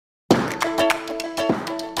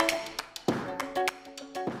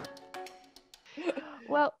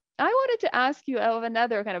to ask you of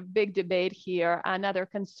another kind of big debate here, another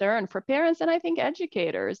concern for parents and I think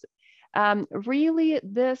educators. Really,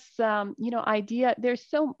 this idea. There's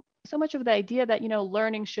so much of the idea that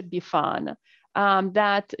learning should be fun,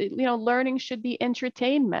 that learning should be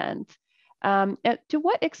entertainment. To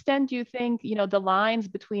what extent do you think the lines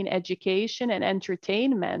between education and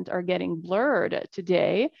entertainment are getting blurred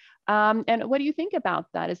today? And what do you think about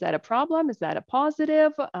that? Is that a problem? Is that a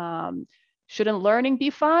positive? Shouldn't learning be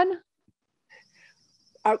fun?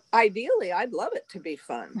 Ideally, I'd love it to be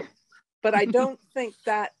fun, but I don't think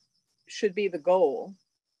that should be the goal.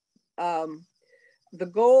 The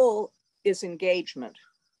goal is engagement.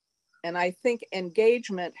 And I think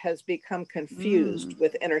engagement has become confused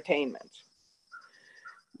with entertainment.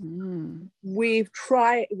 We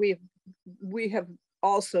have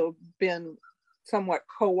also been somewhat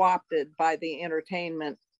co-opted by the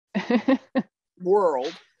entertainment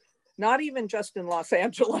world, not even just in Los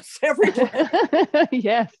Angeles, everywhere.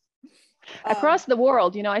 Yes. Across the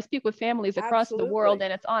world, I speak with families across absolutely. The world,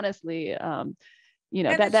 and it's honestly,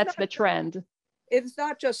 that's the trend. It's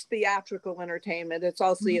not just theatrical entertainment. It's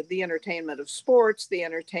also the entertainment of sports, the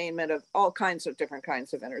entertainment of all kinds of different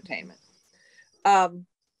kinds of entertainment.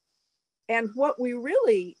 And what we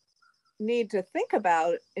really need to think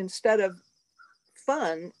about instead of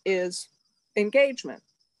fun is engagement.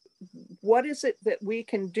 What is it that we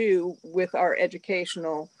can do with our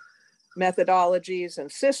educational methodologies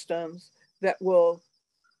and systems that will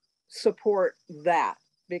support that?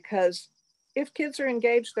 Because if kids are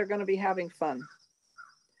engaged, they're going to be having fun.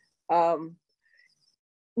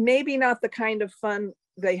 Maybe not the kind of fun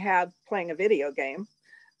they have playing a video game,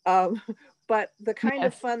 but the kind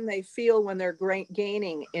of fun they feel when they're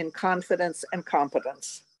gaining in confidence and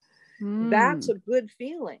competence. That's a good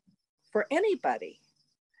feeling for anybody.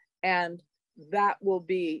 And that will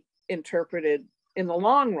be interpreted in the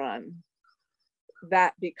long run.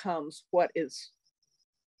 That becomes what is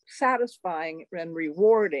satisfying and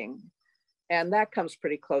rewarding. And that comes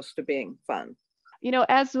pretty close to being fun.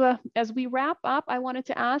 As we wrap up, I wanted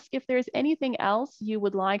to ask if there's anything else you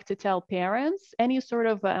would like to tell parents, any sort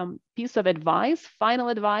of piece of advice, final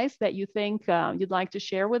advice that you think you'd like to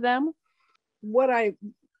share with them? What I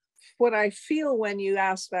feel when you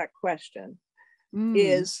ask that question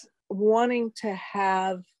is wanting to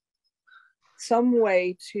have some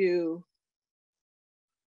way to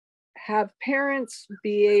have parents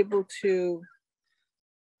be able to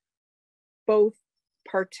both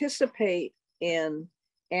participate in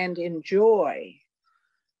and enjoy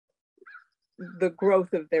the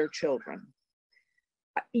growth of their children.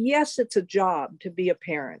 Yes, it's a job to be a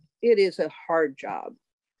parent. It is a hard job.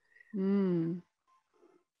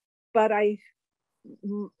 But I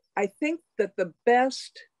think that the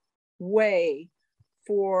best way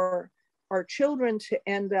for our children to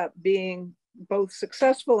end up being both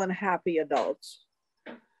successful and happy adults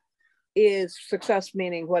is success,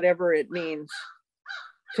 meaning whatever it means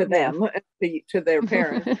to them, to their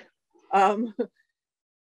parents,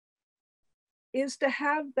 is to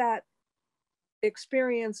have that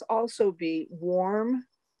experience also be warm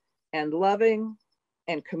and loving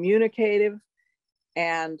and communicative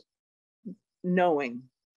and knowing.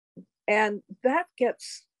 And that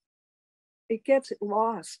gets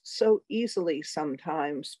lost so easily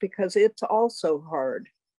sometimes because it's also hard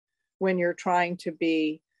when you're trying to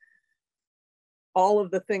be all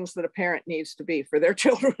of the things that a parent needs to be for their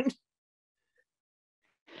children.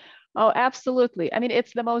 Oh, absolutely. I mean,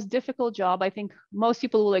 it's the most difficult job. I think most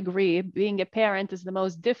people will agree. Being a parent is the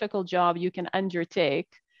most difficult job you can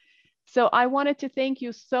undertake. So I wanted to thank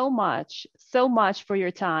you so much for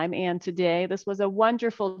your time. And today, this was a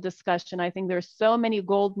wonderful discussion. I think there's so many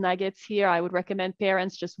gold nuggets here. I would recommend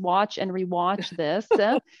parents just watch and rewatch this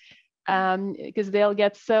because they'll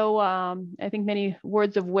get I think many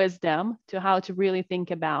words of wisdom to how to really think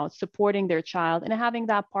about supporting their child and having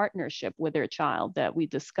that partnership with their child that we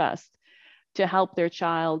discussed to help their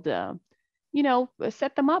child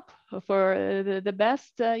set them up for the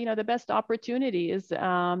best, the best opportunities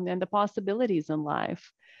and the possibilities in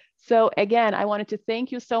life. So again, I wanted to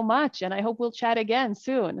thank you so much, and I hope we'll chat again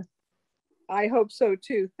soon. I hope so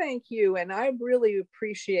too. Thank you. And I really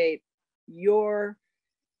appreciate your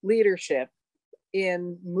leadership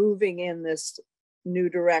in moving in this new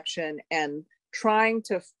direction and trying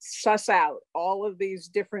to suss out all of these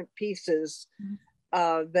different pieces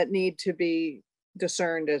that need to be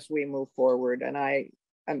discerned as we move forward. And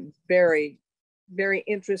I'm very, very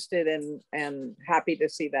interested and happy to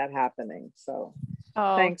see that happening. So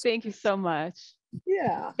thanks. Thank you so much.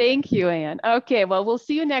 Yeah. Thank you, Anne. Okay, well, we'll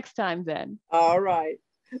see you next time then. All right.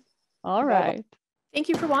 All right. Bye-bye. Thank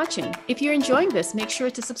you for watching. If you're enjoying this, make sure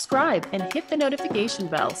to subscribe and hit the notification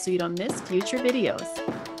bell so you don't miss future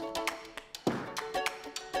videos.